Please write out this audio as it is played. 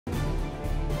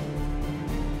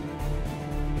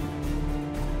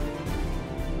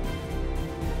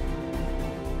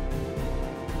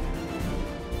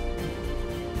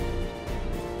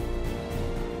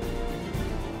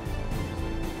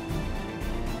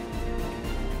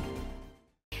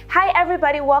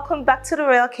everybody, welcome back to the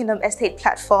Royal Kingdom Estate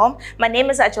platform. My name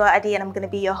is Ajwa Adi and I'm going to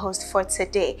be your host for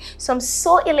today. So I'm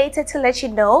so elated to let you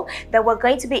know that we're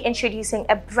going to be introducing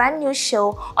a brand new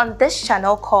show on this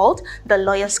channel called The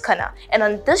Lawyer's Corner. And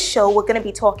on this show, we're going to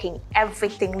be talking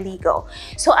everything legal.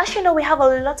 So as you know, we have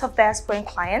a lot of diasporan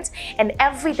clients and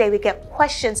every day we get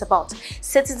questions about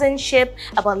citizenship,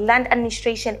 about land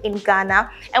administration in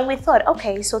Ghana. And we thought,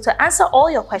 okay, so to answer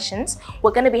all your questions, we're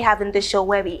going to be having this show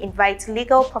where we invite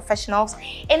legal professionals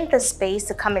in the space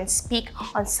to come and speak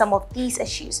on some of these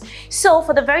issues. So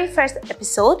for the very first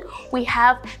episode, we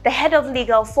have the head of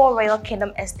legal for Royal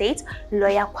Kingdom Estate,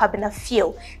 Lawyer Kwabena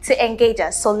Fio, to engage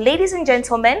us. So ladies and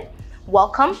gentlemen,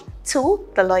 welcome to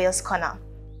the Lawyer's Corner.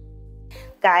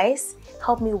 Guys,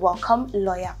 help me welcome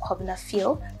Lawyer Kwabena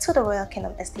Fio to the Royal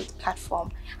Kingdom Estate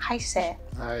platform. Hi, sir.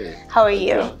 Hi. How are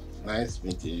you? Nice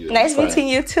meeting you. Nice meeting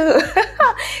you too.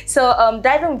 So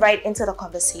diving right into the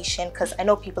conversation, because I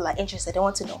know people are interested. They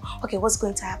want to know, okay, what's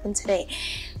going to happen today?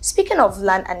 Speaking of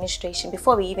land administration,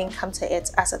 before we even come to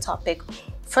it as a topic,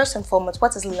 first and foremost,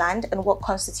 what is land and what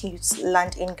constitutes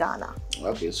land in Ghana?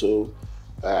 Okay, so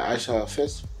I shall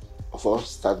first of all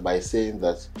start by saying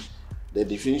that the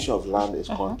definition of land is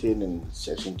contained in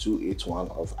section 281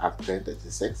 of Act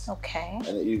 1036. Okay.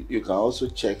 And you can also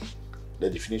check the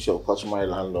definition of customary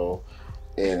land law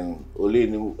in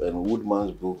Olenu and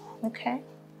Woodman's book, okay,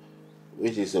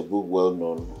 which is a book well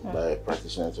known by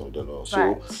practitioners of the law. So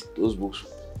right. those books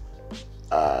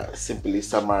simply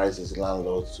summarizes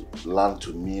land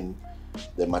to mean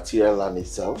the material land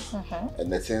itself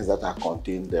and the things that are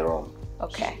contained thereon.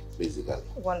 Okay. So, basically.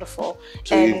 Wonderful.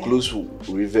 So it includes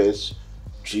rivers,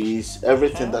 trees,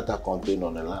 everything that are contained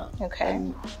on the land. Okay.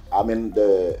 And I mean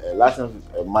the Latin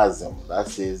maxim that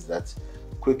says that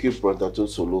quickly pronto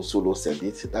solo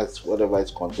sedit, that's whatever is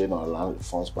contained on land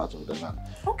forms part of the land.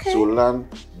 Okay. So land,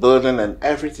 building and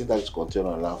everything that is contained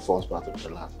on land forms part of the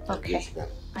land. Okay. Basically.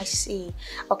 I see.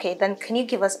 Okay, then can you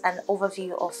give us an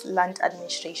overview of land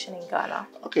administration in Ghana?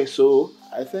 Okay, so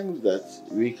I think that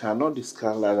we cannot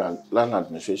discuss land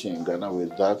administration in Ghana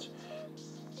without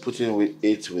putting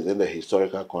it within the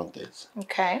historical context.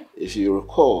 Okay. If you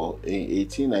recall, in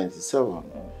 1897,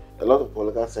 a lot of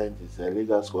political scientists and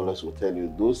legal scholars will tell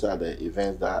you those are the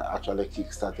events that actually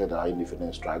kick-started our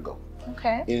independence struggle.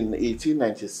 Okay. In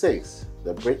 1896,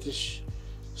 the British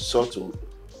sought to,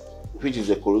 which is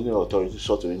the colonial authority,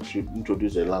 sought to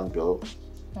introduce a land bill.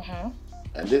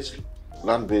 And this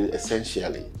land bill,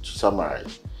 essentially, to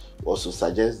summarize, was to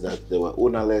suggest that there were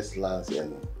ownerless lands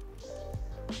in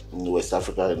West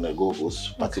Africa and the Gold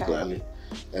Coast, particularly.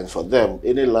 Okay. And for them,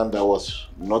 any land that was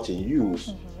not in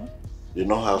use did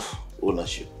not have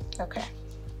ownership. Okay.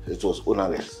 It was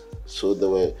ownerless. So there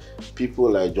were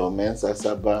people like John Mensah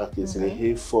Saba, Kinsley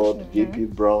Hayford, J.P.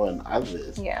 Brown, and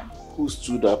others who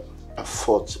stood up and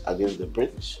fought against the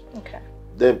British. Okay.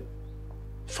 The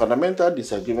fundamental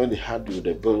disagreement they had with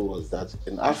the bill was that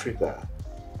in Africa,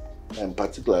 and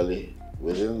particularly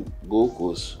within Gold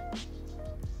Coast,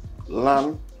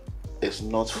 land is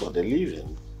not for the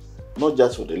living, not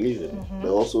just for the living, but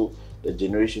also the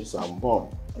generations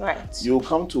unborn. Right. You'll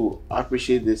come to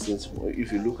appreciate these things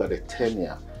if you look at the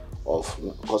tenure of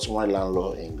customary land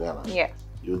law in Ghana. Yeah.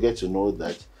 You'll get to know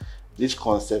that this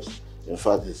concept, in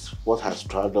fact, is what has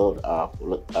straddled our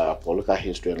political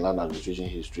history and land administration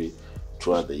history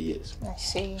throughout the years. I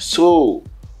see. So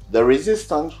the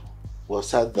resistance was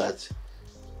said that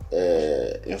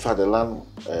in fact, the land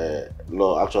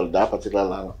law, actually that particular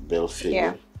land bill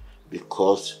failed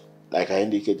because, like I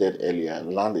indicated earlier,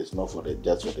 land is not for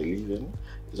just for the living,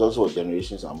 it's also for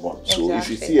generations unborn. Exactly. So if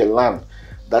you see a land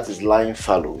that is lying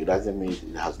fallow, it doesn't mean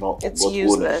it has not it's got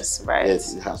useless, owners. right?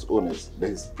 Yes, it has owners. There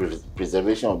is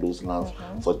preservation of those lands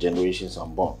for generations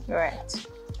unborn. Right.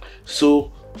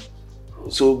 So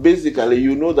basically,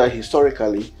 you know that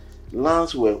historically,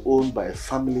 lands were owned by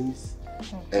families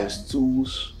and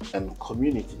schools and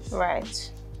communities.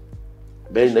 Right.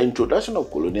 But in the introduction of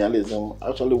colonialism,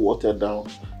 actually watered down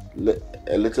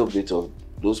a little bit of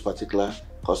those particular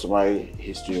customary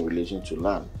history in relation to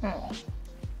land.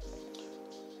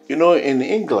 You know, in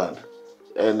England,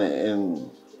 and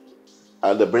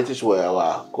the British were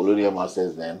our colonial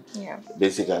masters then,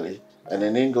 basically. And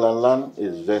in England, land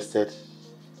is vested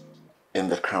in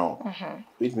the crown,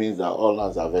 which means that all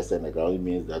lands are vested in the crown. It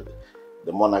means that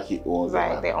the monarchy owns the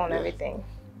land. They own everything.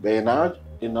 But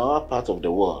in our part of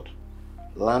the world,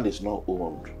 land is not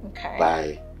owned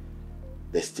by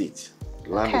the state.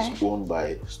 Land is owned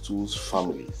by Stu's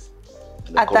families.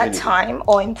 At that time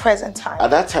or in present time? At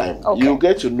that time. You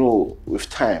get to know with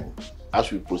time,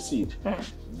 as we proceed,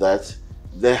 that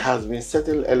there has been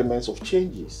certain elements of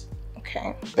changes.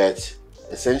 Okay. But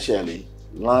essentially,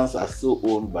 lands are still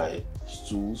owned by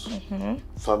stools,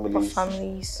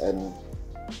 families, and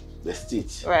the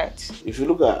state. Right. If you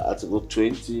look at Article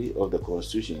 20 of the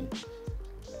Constitution,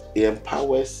 it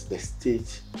empowers the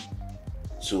state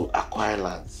to acquire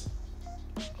lands.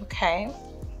 Okay.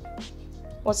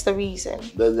 What's the reason?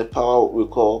 There's the power we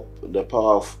call the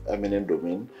power of eminent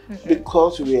domain,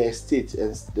 because we are a state,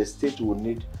 and the state will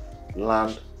need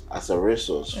land as a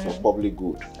resource for public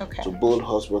good, to build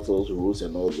hospitals, roads,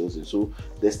 and all those things. So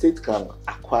the state can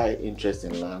acquire interest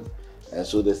in land, and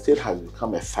so the state has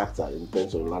become a factor in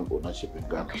terms of land ownership in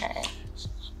Ghana. Okay.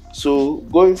 So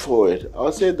going forward, I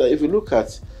would say that if you look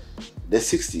at the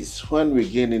 60s, when we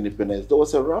gained independence, there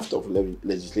was a raft of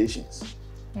legislations.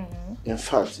 In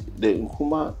fact, the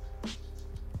Nkrumah,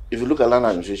 if you look at land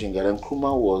administration,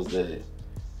 Nkrumah was the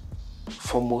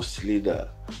foremost leader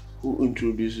who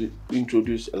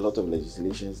introduced a lot of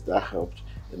legislations that helped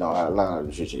in our land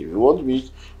administration. If you want me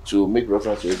to make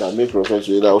reference to it, I'll make reference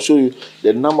to it. I'll show you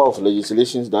the number of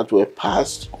legislations that were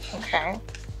passed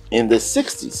in the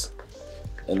 60s.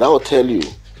 And that will tell you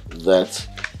that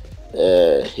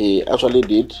he actually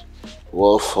did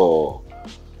well for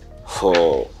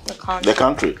the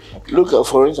country. Look at,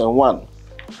 for instance, one,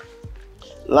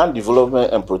 Land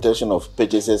Development and Protection of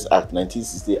Purchasers Act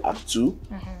 1960, Act 2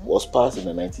 was passed in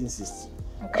the 1960s.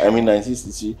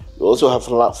 1960. We also have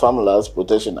Farm Lands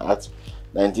Protection Act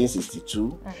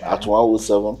 1962, Act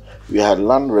 107. We had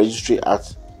Land Registry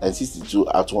Act 1962,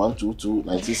 Act 122,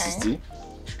 1960.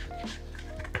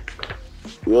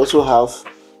 We also have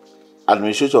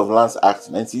Administration of Lands Act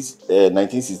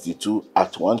 1962,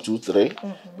 Act 123.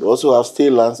 We also have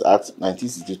State Lands Act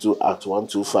 1962, Act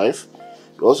 125.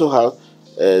 We also have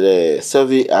the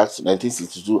Survey Act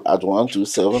 1962, Act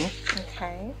 127.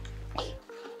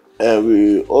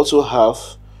 We also have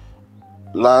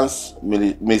Lands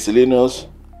Miscellaneous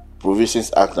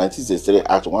Provisions Act 1963,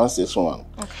 Act 161.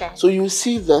 So you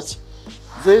see that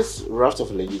this raft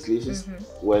of legislations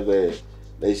were the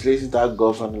legislation that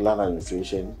governed land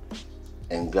administration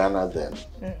in Ghana then.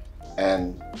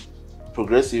 And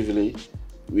progressively,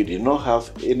 we did not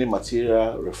have any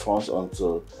material reforms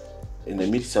until in the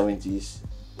mid-70s,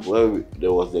 where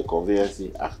there was the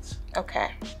Conveyancy Act.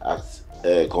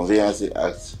 Conveyancy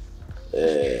Act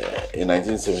in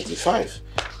 1975.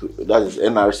 That is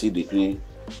NRC Decree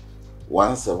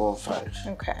 175.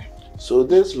 So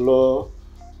this law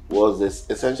was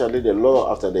essentially the law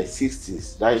after the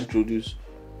 60s that introduced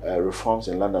reforms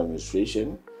in land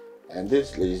administration, and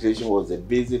this legislation was the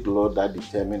basic law that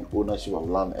determined ownership of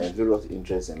land and various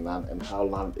interests in land and how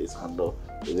land is handled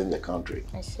within the country.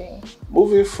 I see.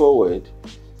 Moving forward,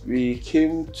 we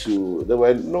came to, there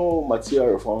were no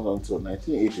material reforms until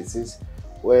 1986,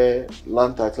 where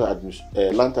Land Title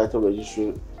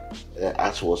Registry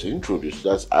Act was introduced.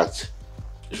 That's Act,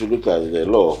 if you look at the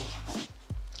law,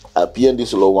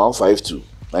 PND's Law 152,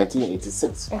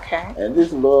 1986. And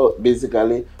this law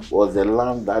basically was the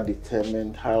land that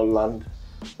determined how land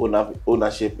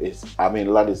ownership is,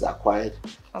 land is acquired,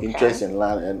 interest in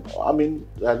land, and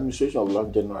the administration of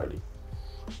land generally.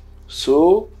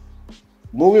 So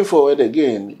moving forward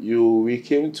again, we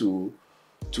came to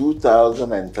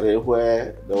 2003,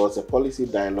 where there was a policy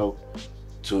dialogue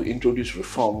to introduce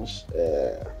reforms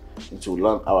into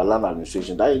our land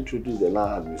administration. That introduced the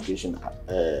land administration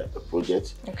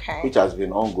project, which has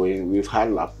been ongoing. We've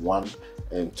had lap 1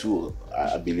 and 2,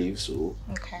 I believe so.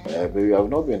 But we have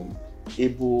not been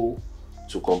able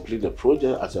to complete the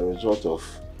project as a result of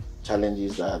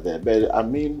challenges that are there. But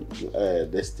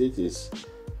the state is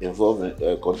involved,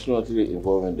 continually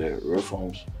involved in the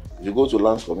reforms. If you go to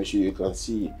Lands Commission, you can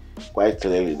see quite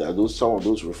clearly that some of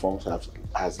those reforms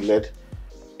has led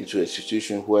into a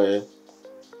situation where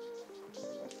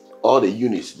all the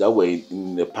units that were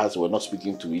in the past were not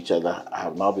speaking to each other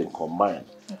have now been combined.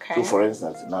 So for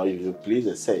instance, now if you place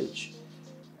a search,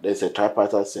 there's a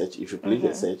tripartite search. If you place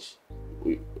a search,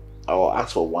 I will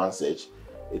ask for one search.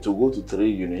 It will go to 3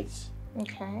 units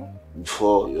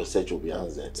before your search will be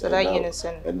answered. So that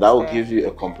unison. And that will give you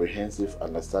a comprehensive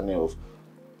understanding of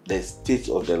the state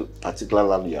of the particular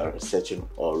land you are researching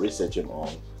or researching on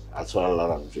as far as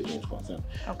land administration is concerned.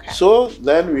 So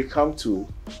then we come to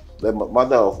the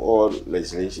mother of all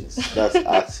legislations, that's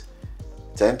Act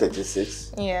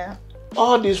 1036.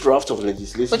 All these drafts of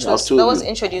legislation that was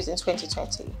introduced in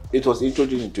 2020. It was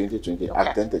introduced in 2020,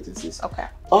 Act 1036.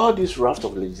 All these drafts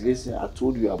of legislation I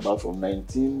told you about from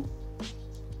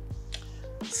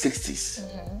 1960s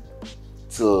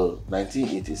till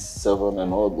 1987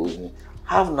 and all those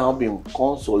have now been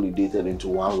consolidated into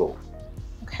one law.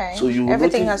 So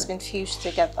everything has been fused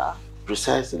together.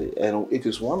 Precisely, and it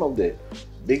is one of the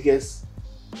biggest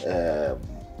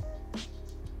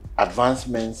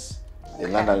advancements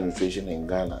in land administration in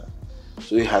Ghana.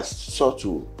 So it has sought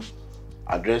to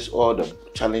address all the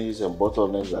challenges and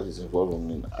bottlenecks that is involved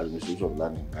in administration of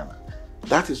land in Ghana.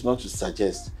 That is not to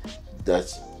suggest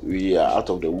that we are out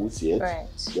of the woods yet. Right.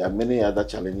 There are many other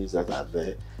challenges that are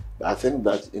there. But I think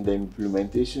that in the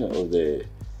implementation of the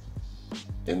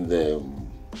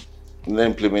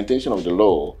implementation of the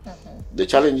law, the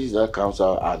challenges that comes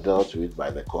out are dealt with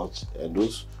by the courts, and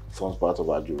those forms part of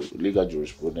our legal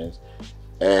jurisprudence,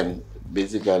 and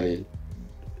basically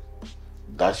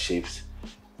that shapes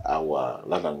our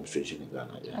land administration in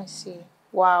Ghana. Yeah. I see.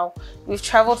 Wow, we've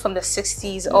traveled from the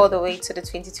 60s all the way to the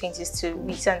 2020s to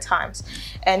recent times,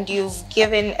 and you've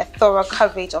given a thorough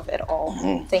coverage of it all.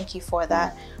 Thank you for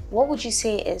that. What would you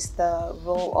say is the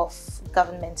role of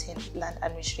government in land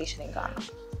administration in Ghana?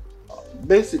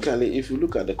 Basically, if you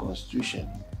look at the constitution,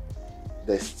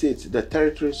 the states, the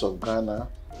territories of Ghana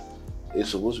is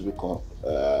supposed to be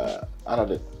under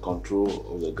the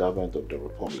control of the government of the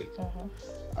republic.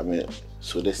 I mean,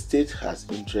 so the state has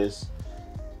interest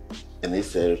in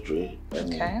its territory,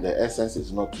 and the essence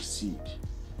is not to cede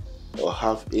or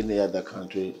have any other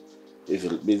country, if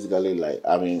it basically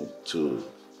to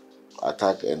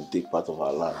attack and take part of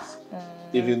our lands,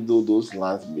 even though those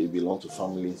lands may belong to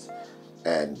families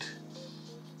and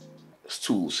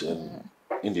stools and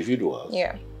individuals.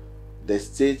 Yeah. The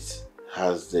state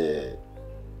has the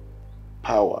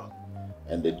power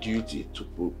and the duty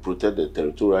to protect the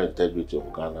territorial integrity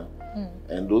of Ghana,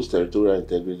 and those territorial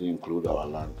integrity include our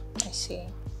land. I see.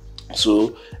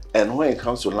 So, and when it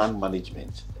comes to land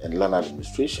management and land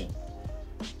administration,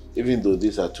 even though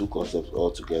these are two concepts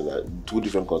altogether, two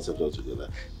different concepts altogether,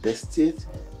 the state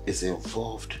is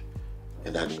involved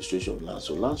in the administration of land.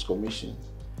 So, Lands Commission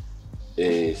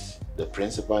is the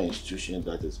principal institution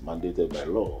that is mandated by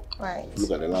law. Right. If you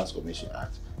look at the Lands Commission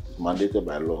Act, it's mandated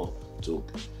by law to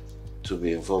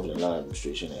be involved in land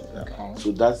administration in Ghana.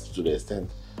 So that's to the extent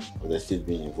of the state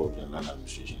being involved in land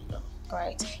administration in Ghana.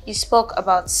 Right.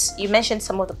 You mentioned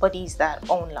some of the bodies that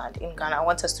own land in Ghana. I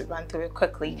want us to run through it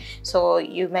quickly. So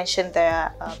you mentioned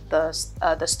the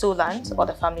stool lands or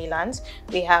the family lands.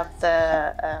 We have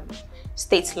the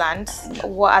state's lands.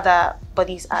 What other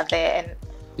bodies are there, and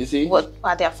you see, what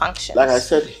are their functions? Like I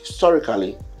said,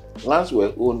 historically, lands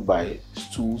were owned by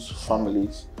stools,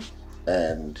 families,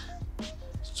 and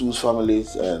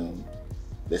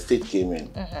the state came in.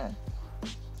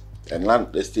 And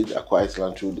the state acquires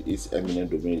land through its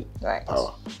eminent domain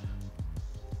power.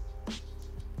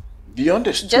 Beyond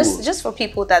the stool, just for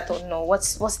people that don't know,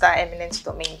 what's that eminent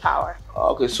domain power?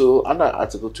 Okay, so under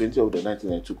Article 20 of the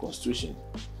 1992 Constitution,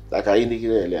 like I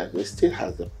indicated earlier, the state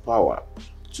has the power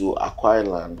to acquire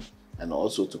land and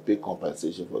also to pay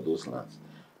compensation for those lands.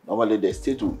 Normally, the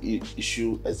state will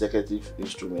issue executive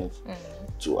instruments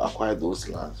to acquire those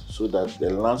lands so that the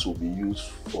lands will be used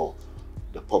for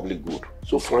the public good.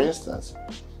 So, for instance,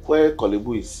 where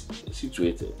Kolebu is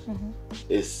situated,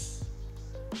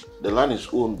 the land is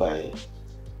owned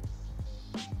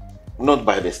not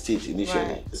by the state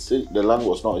initially. The land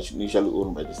was not initially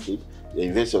owned by the state. The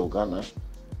University of Ghana,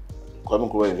 Kwame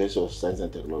Nkrumah University of Science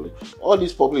and Technology, all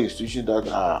these public institutions that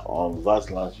are on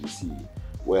vast lands you see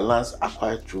were lands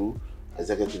acquired through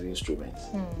executive instruments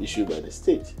issued by the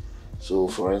state. So,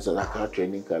 for instance, Accra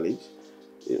Training College,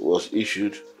 it was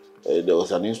issued. There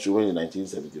was an instrument in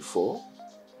 1974,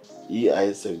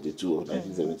 EI 72 of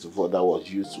 1974, that was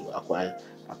used to acquire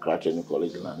Accra Training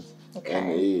College land. And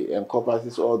it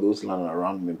encompasses all those land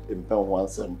around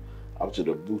Mpem up to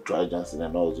the Book Trial Johnson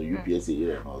and all the UPSA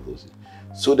area and all those.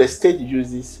 So the state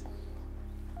uses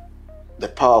the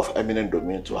power of eminent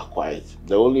domain to acquire it.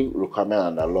 The only requirement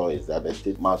under law is that the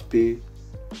state must pay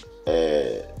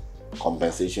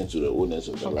compensation to the owners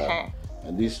of the land.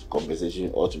 And this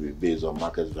compensation ought to be based on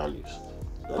market values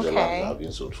that the lands have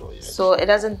been sold for. Yes. So it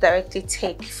doesn't directly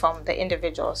take from the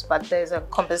individuals, but there's a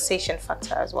compensation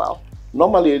factor as well.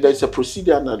 Normally, there's a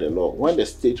procedure under the law. When the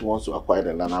state wants to acquire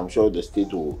the land, I'm sure the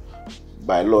state will,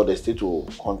 by law, the state will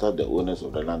contact the owners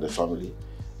of the land, the family,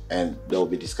 and there will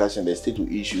be discussion. The state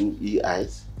will issue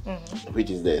EIs, which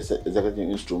is the executive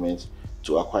instrument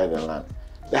to acquire the land.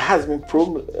 There has been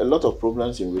a lot of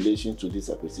problems in relation to these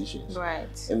acquisitions. Right.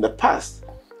 In the past,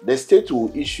 the state will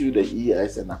issue the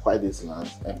EIs and acquire these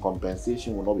lands, and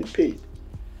compensation will not be paid.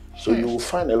 So you will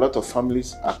find a lot of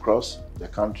families across the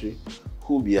country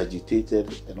who will be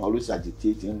agitated and always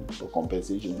agitating for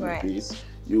compensation to be paid.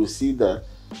 You will see that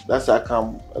that's how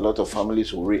come a lot of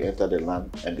families will re-enter the land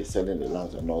and be selling the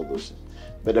lands and all those things.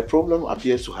 But the problem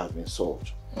appears to have been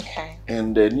solved.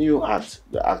 In the new act,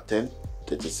 the Act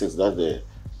 1036, that's the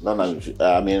Lands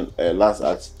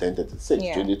Act 1036,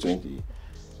 2020,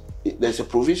 there's a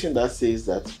provision that says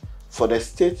that for the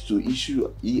state to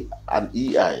issue an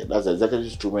EI, that's an executive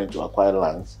instrument to acquire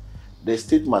lands, the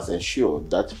state must ensure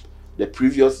that the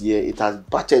previous year it has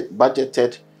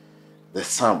budgeted the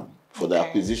sum for the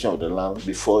acquisition of the land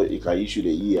before it can issue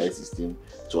the EI system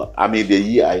to,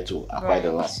 the EI to acquire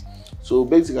the land. So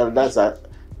basically, that's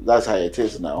how it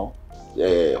is now.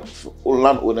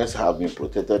 Landowners have been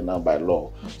protected now by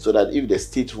law, so that if the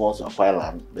state wants to acquire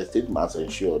land, the state must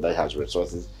ensure that it has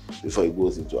resources before it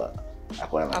goes into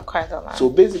acquire land. So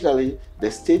basically,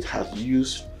 the state has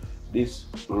used this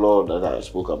law that I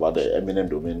spoke about, the eminent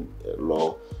domain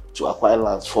law, to acquire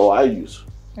lands for our use.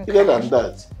 Other than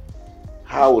that,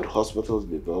 how would hospitals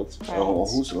be built? On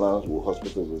whose lands will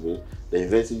hospitals be built? The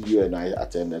universities you and I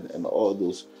attended, and all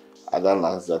those other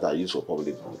lands that are used for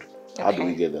public good. How do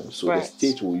we get them? So the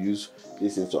state will use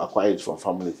these things to acquire it from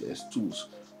families as tools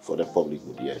for the public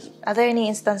good, yes. Are there any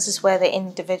instances where the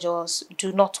individuals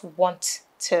do not want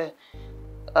to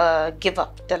give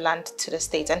up the land to the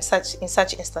state? And in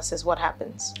such instances, what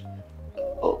happens?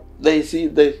 Oh, they see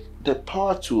the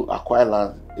power to acquire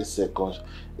land is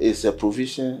a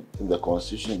provision in the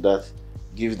Constitution that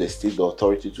gives the state the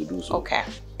authority to do so.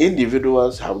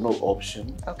 Individuals have no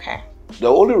option. The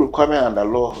only requirement under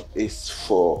law is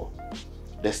for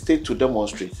the state to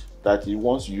demonstrate that it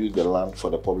wants to use the land for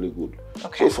the public good.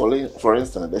 So for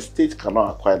instance, the state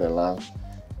cannot acquire the land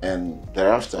and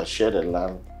thereafter share the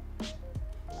land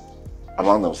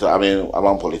among themselves,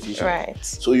 among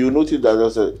politicians. So you notice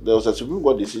that there was a Supreme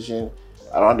Court decision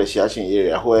around the Shiashin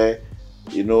area where,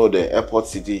 the airport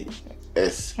city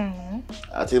is.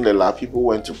 I think the last people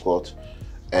went to court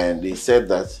and they said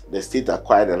that the state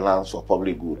acquired the land for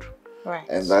public good.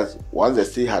 And that once the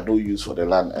state had no use for the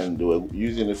land and they were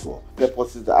using it for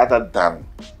purposes other than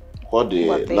what the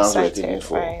lands were taken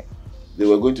for, they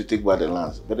were going to take back the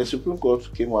lands. But the Supreme Court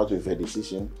came out with a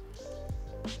decision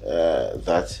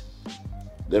that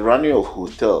the running of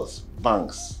hotels,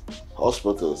 banks,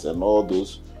 hospitals, and all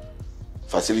those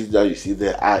facilities that you see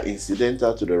there are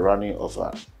incidental to the running of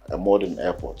a modern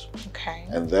airport.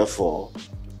 And therefore,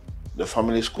 the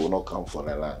families could not come for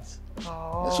the lands.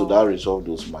 And so that resolved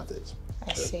those matters.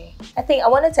 I see. I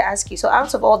wanted to ask you, so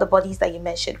out of all the bodies that you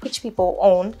mentioned, which people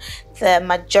own the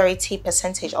majority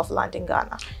percentage of land in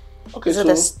Ghana? Is it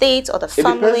the state or the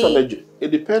family?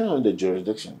 It depends on the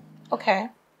jurisdiction.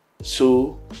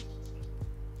 So,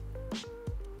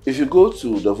 if you go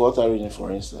to the Volta region,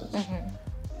 for instance,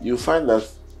 you find that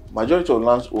majority of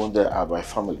lands owned there are by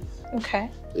families.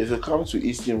 If you come to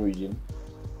Eastern region,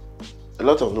 a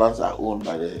lot of lands are owned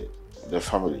by the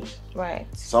families.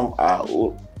 Some are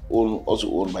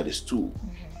also owned by the stool.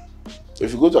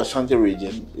 If you go to Ashanti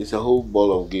region, it's a whole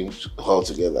ball of games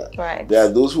altogether. There are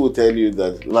those who will tell you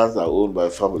that lands are owned by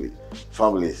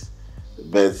families.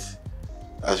 But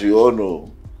as we all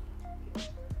know,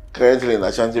 currently in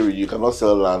Ashanti region, you cannot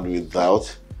sell land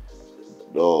without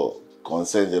the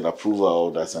consent and approval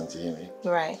of the Asantehene.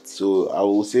 So I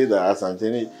will say that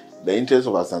Asantehene, the interest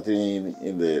of Asantehene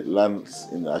in the lands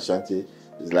in Ashanti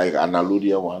is like an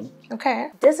alludial one.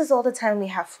 This is all the time we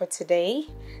have for today.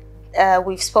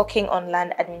 We've spoken on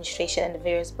land administration and the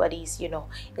various bodies,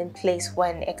 in place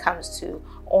when it comes to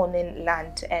owning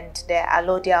land and the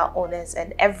allodial owners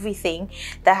and everything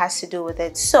that has to do with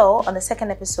it. So on the second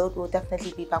episode, we'll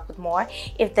definitely be back with more.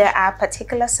 If there are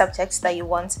particular subjects that you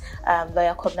want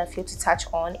Lawyer Kobna to touch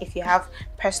on, if you have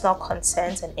personal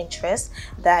concerns and interests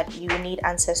that you need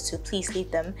answers to, please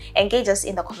leave them. Engage us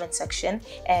in the comment section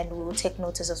and we will take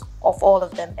notice of all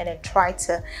of them and then try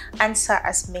to answer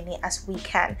as many as we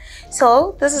can.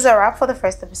 So this is a wrap for the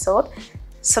first episode.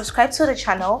 Subscribe to the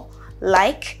channel,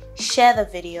 like, share the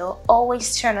video,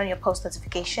 always turn on your post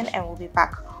notification, and we'll be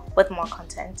back with more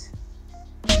content.